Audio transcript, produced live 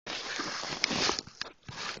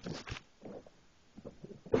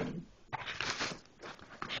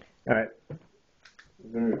Alright,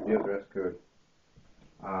 we're going to review dress code.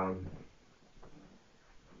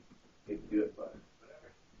 Hate to do it, but whatever.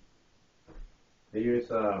 Here's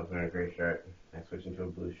wearing a gray shirt. I switch into a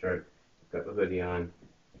blue shirt. Got the hoodie on.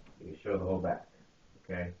 You can show the whole back.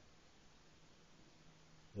 Okay.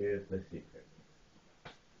 Here's the secret.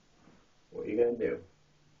 What you're gonna do?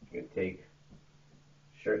 You're gonna take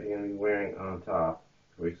the shirt you're gonna be wearing on top.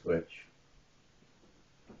 We switch.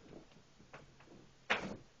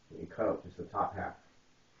 You cut out just the top half.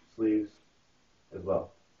 Sleeves as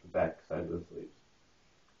well. The back side of the sleeves.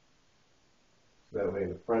 So that way in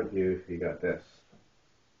the front view you got this.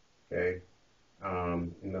 Okay.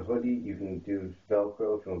 In the hoodie you can do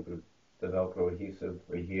Velcro if you want to put the Velcro adhesive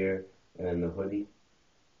right here and then the hoodie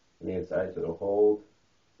on the inside so it'll hold.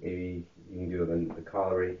 Maybe you can do the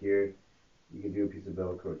collar right here. You can do a piece of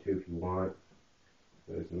Velcro too if you want.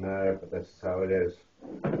 It doesn't matter, but that's how it is.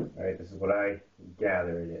 Alright, this is what I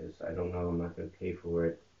gather it is. I don't know, I'm not going to pay for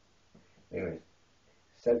it. Anyways,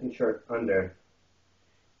 second shirt under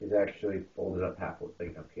is actually folded up halfway,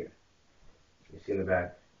 like up here. You see in the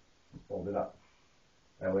back, it's folded up.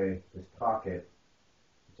 That way, this pocket,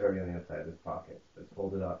 it's already on the outside of this pocket, but it's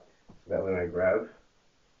folded up. So that way when I grab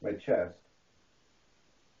my chest,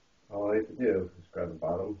 all I have to do is grab the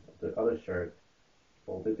bottom of the other shirt,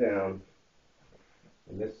 fold it down,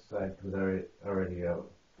 and this side comes already out.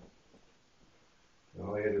 And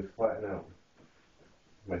all I gotta do is flatten out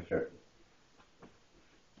my shirt.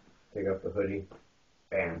 Take off the hoodie,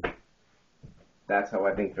 bam. That's how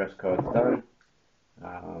I think dress code is done.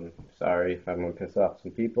 Sorry if I'm gonna piss off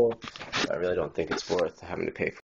some people. I really don't think it's worth having to pay for.